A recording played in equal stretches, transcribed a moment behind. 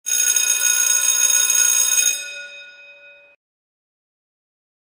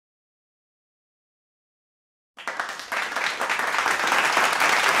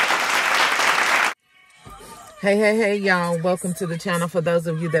Hey, y'all. Welcome to the channel. For those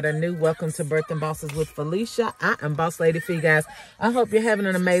of you that are new, welcome to Birthing Bosses with Felicia. I am Boss Lady Fee, guys. I hope you're having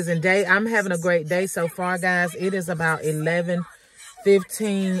an amazing day. I'm having a great day so far, guys. It is about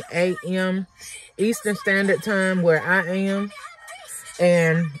 11:15 a.m. Eastern Standard Time where I am.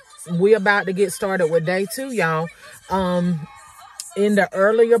 And we're about to get started with day 2, y'all. In the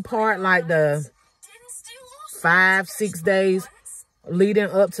earlier part, like the 5-6 days leading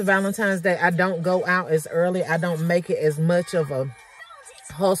up to Valentine's Day, I don't go out as early. I don't make it as much of a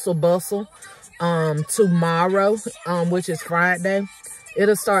hustle bustle. Tomorrow, which is Friday,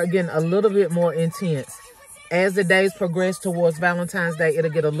 it'll start getting a little bit more intense. As the days progress towards Valentine's Day,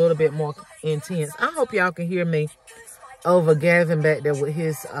 it'll get a little bit more intense. I hope y'all can hear me over Gavin back there with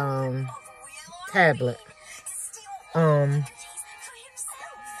his tablet. But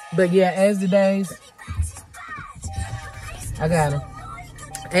yeah, as the days, I got him.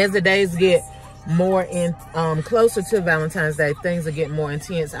 As the days get more closer to Valentine's Day, things are getting more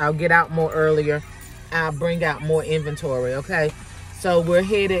intense. I'll get out more earlier. I'll bring out more inventory, okay? So we're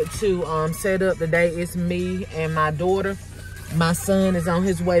headed to set up today. It's me and my daughter. My son is on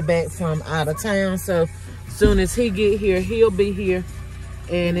his way back from out of town. So as soon as he get here, he'll be here.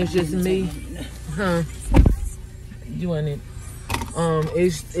 And it's just me. You want it?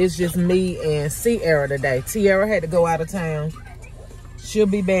 It's just me and Sierra today. Sierra had to go out of town. She'll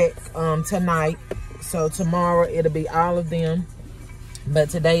be back tonight. So tomorrow it'll be all of them. But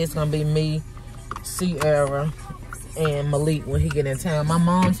today it's gonna be me, Sierra, and Malik when he get in town. My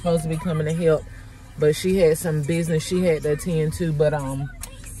mom's supposed to be coming to help, but she had some business she had to attend to. But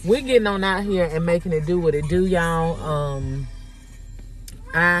we're getting on out here and making it do what it do, y'all.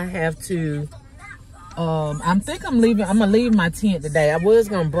 I have to I'm gonna leave my tent today. I was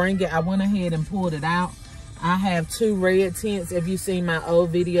gonna bring it. I went ahead and pulled it out. I have 2 red tents. If you've seen my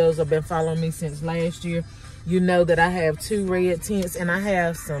old videos or been following me since last year, you know that I have 2 red tents, and I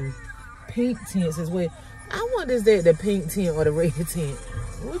have some pink tents as well. I wonder, is that the pink tent or the red tent?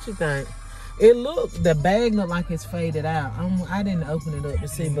 What you think? The bag looked like it's faded out. I didn't open it up to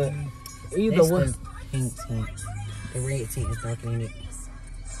see, but either way. The pink tent. The red tent is darker in it.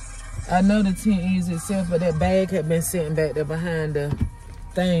 I know the tent is itself, but that bag had been sitting back there behind the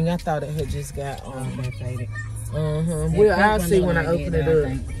thing. I thought it had just got faded. Well, I'll see when I open it up.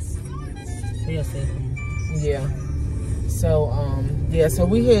 We'll see. Yeah. So yeah, so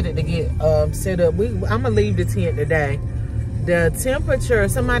we headed to get set up. I'm gonna leave the tent today. The temperature,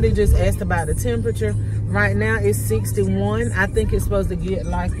 somebody just asked about the temperature. Right now it's 61. I think it's supposed to get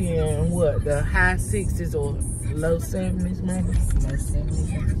like in what, the high 60s or low 70s maybe. Low 70s.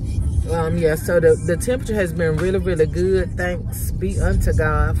 Yeah, so the temperature has been really, really good. Thanks be unto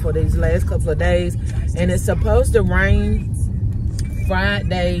God for these last couple of days. And it's supposed to rain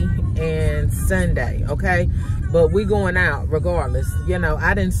Friday and Sunday, okay? But we going out regardless. You know,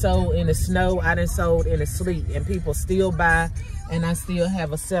 I done sold in the snow, I done sold in the sleet, and people still buy, and I still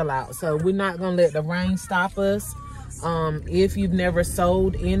have a sellout. So we're not gonna let the rain stop us. If you've never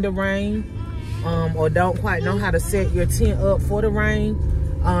sold in the rain, or don't quite know how to set your tent up for the rain,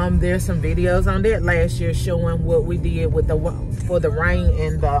 there's some videos on that last year showing what we did with for the rain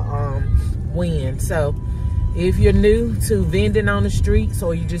and the wind. So if you're new to vending on the streets,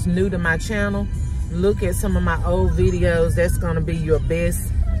 or you're just new to my channel, look at some of my old videos. That's gonna be your best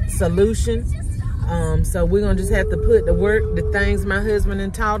solution. So we're gonna just have to put the work, the things my husband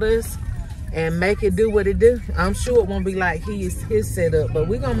done taught us, and make it do what it do. I'm sure it won't be like his setup, but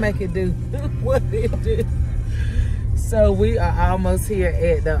we're gonna make it do what it do. So we are almost here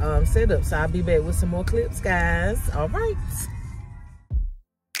at the setup. So I'll be back with some more clips, guys. All right.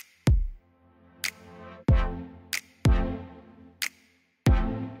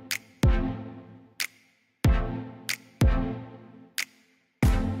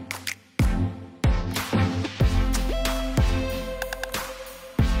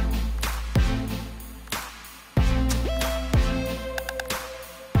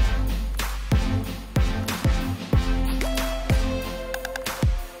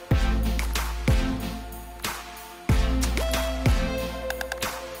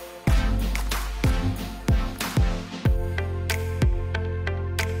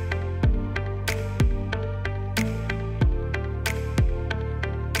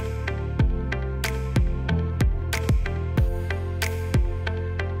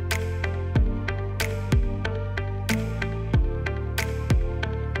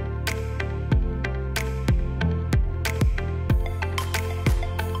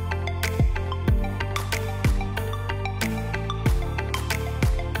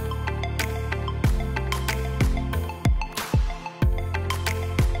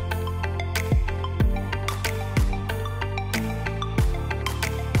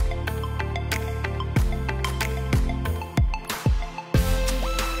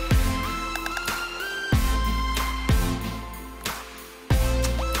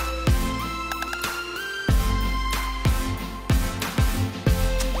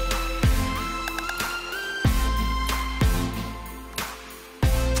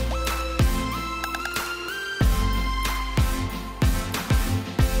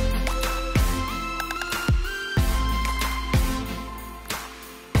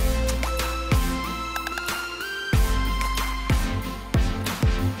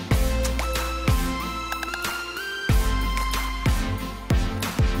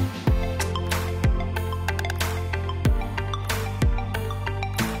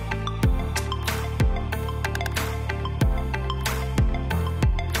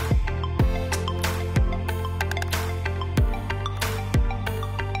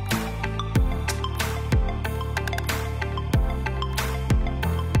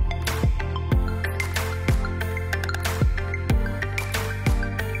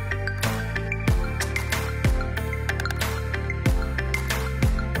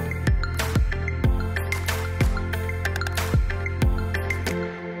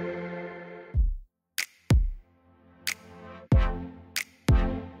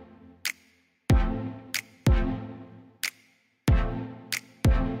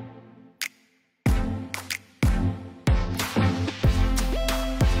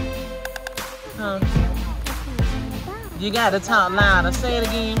 Huh? You gotta talk louder. Say it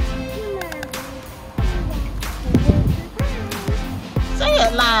again. Say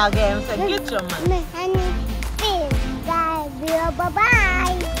it loud, Gavin. Say, get your money.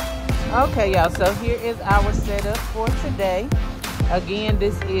 Bye-bye. Okay, y'all. So here is our setup for today. Again,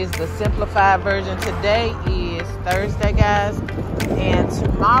 this is the simplified version. Today is Thursday, guys. And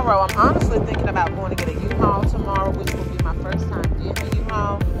tomorrow, I'm honestly thinking about going to get a U-Haul tomorrow, which will be my first time getting a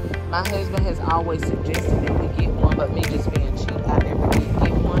U-Haul. My husband has always suggested that we get one, but me just being cheap, I never did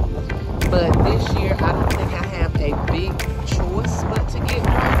get one. But this year, I don't think I have a big choice but to get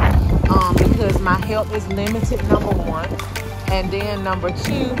one because my help is limited, number one. And then number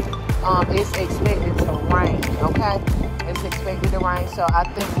two, it's expected to rain, okay? It's expected to rain, so I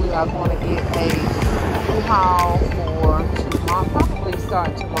think we are going to get a U-Haul for tomorrow, probably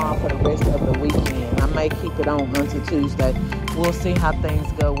start tomorrow for the rest of the weekend. I may keep it on until Tuesday. We'll see how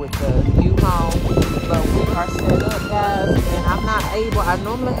things go with the U-Haul, but we are set up, guys, and I'm not able, I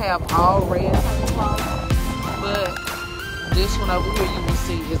normally have all red tablecloth, but this one over here you will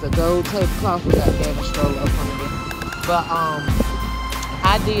see is a gold tablecloth. We got Gavin stroller up under there. But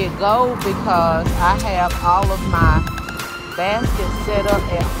I did gold because I have all of my baskets set up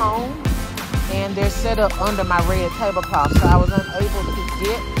at home, and they're set up under my red tablecloth. So I was unable to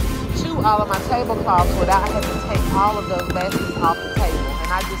get to all of my tablecloths without having to take all of those baskets off the table.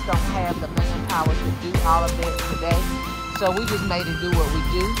 And I just don't have the manpower to do all of that today. So we just made it do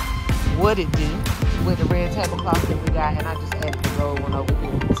what it do with the red tablecloth that we got. And I just added the gold one over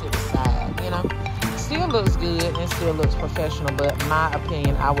here to the side, you know. Still looks good and still looks professional, but in my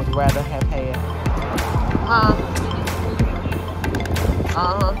opinion, I would rather have had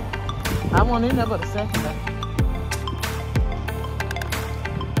I want in there but a second day.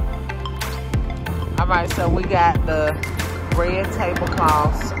 Alright, so we got the red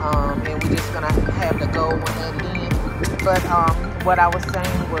tablecloths, and we're just gonna have the gold one added in. But what I was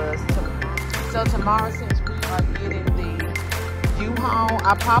saying was, so tomorrow, since we are getting the U-Haul,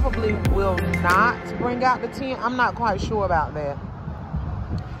 I probably will not bring out the tent. I'm not quite sure about that.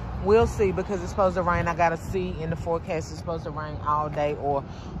 We'll see, because it's supposed to rain. I gotta see in the forecast it's supposed to rain all day or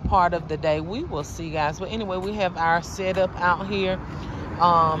part of the day. We will see, guys. But anyway, we have our setup out here.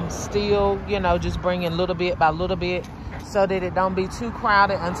 Still, you know, just bringing little bit by little bit so that it don't be too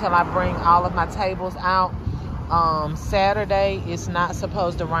crowded until I bring all of my tables out. Saturday it's not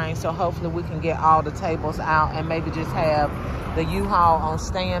supposed to rain, so hopefully we can get all the tables out and maybe just have the U-Haul on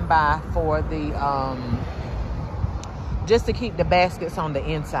standby for the just to keep the baskets on the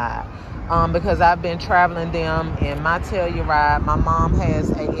inside, because I've been traveling them in my Telluride. My mom has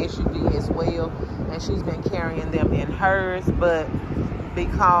a SUV as well, and she's been carrying them in hers, but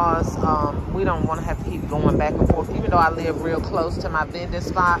because we don't want to have to keep going back and forth, even though I live real close to my vending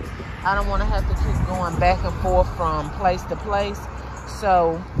spot, I don't want to have to keep going back and forth from place to place.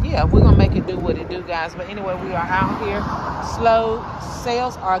 So yeah, we're gonna make it do what it do, guys. But anyway, we are out here slow.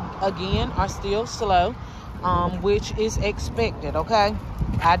 Sales are still slow, which is expected, okay?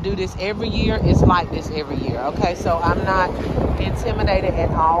 I do this every year. It's like this every year, okay? So I'm not intimidated at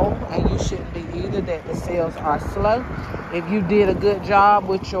all, and you shouldn't be either, that the sales are slow. If you did a good job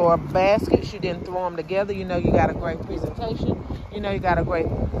with your baskets, you didn't throw them together, you know you got a great presentation, you know you got a great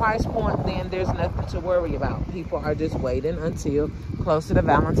price point, then there's nothing to worry about. People are just waiting until closer to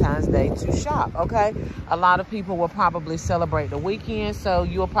Valentine's Day to shop, okay? A lot of people will probably celebrate the weekend, so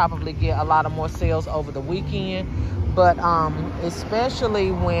you'll probably get a lot of more sales over the weekend. But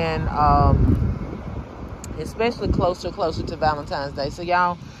especially when, especially closer to Valentine's Day. So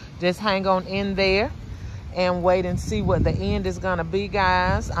y'all just hang on in there and wait and see what the end is gonna be,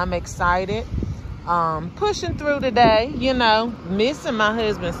 guys. I'm excited. Pushing through today, you know, missing my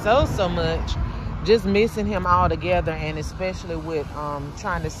husband so much. Just missing him altogether, and especially with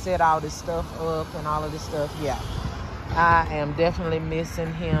trying to set all this stuff up and all of this stuff. Yeah, I am definitely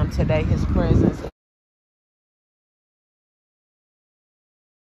missing him today, his presence.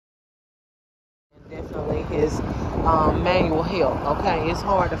 Definitely his manual help, okay? It's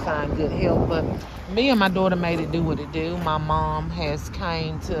hard to find good help, but me and my daughter made it do what it do. My mom has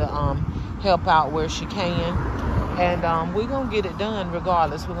came to help out where she can, and we're gonna get it done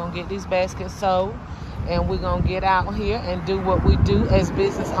regardless. We're gonna get these baskets sold, and we're gonna get out here and do what we do as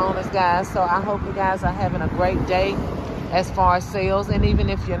business owners, guys. So I hope you guys are having a great day. as far as sales. And even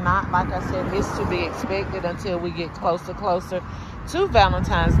if you're not, like I said, it's to be expected until we get closer to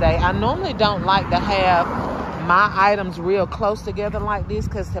Valentine's Day. I normally don't like to have my items real close together like this,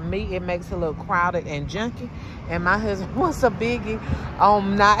 because to me it makes it look crowded and junky, and my husband wants a biggie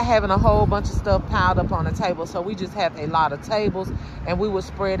on not having a whole bunch of stuff piled up on the table. So we just have a lot of tables and we will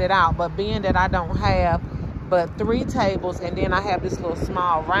spread it out. But being that I don't have but 3 tables, and then I have this little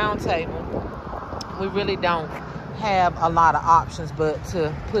small round table, we really don't have a lot of options but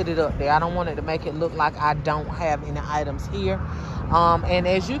to put it up there. I don't want it to make it look like I don't have any items here. And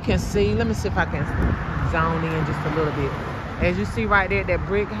as you can see, let me see if I can zone in just a little bit. As you see right there, that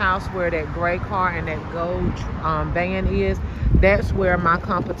brick house where that gray car and that gold van is, that's where my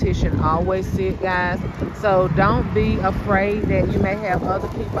competition always sit, guys. So don't be afraid that you may have other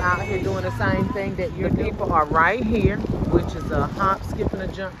people out here doing the same thing that your people are right here, which is a hop, skip, and a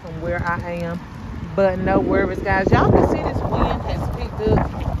jump from where I am. But no worries, guys. Y'all can see this wind has picked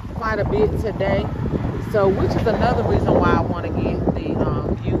up quite a bit today. So, which is another reason why I want to get the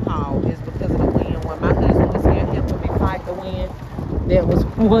U-Haul, is because of the wind. When my husband was here helping me fight the wind, that was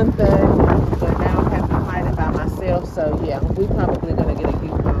one thing. But now I have to fight it by myself. So, yeah, we're probably going to get a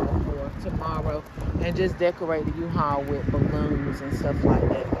U-Haul for tomorrow and just decorate the U-Haul with balloons and stuff like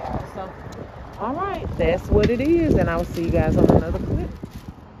that, guys. So, all right, that's what it is. And I will see you guys on another clip.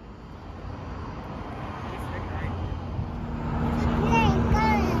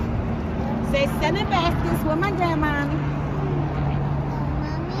 Say sending baskets with my grandma.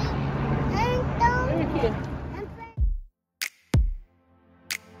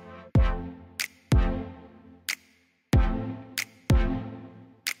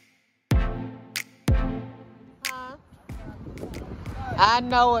 I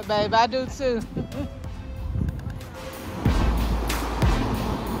know it, babe. I do too.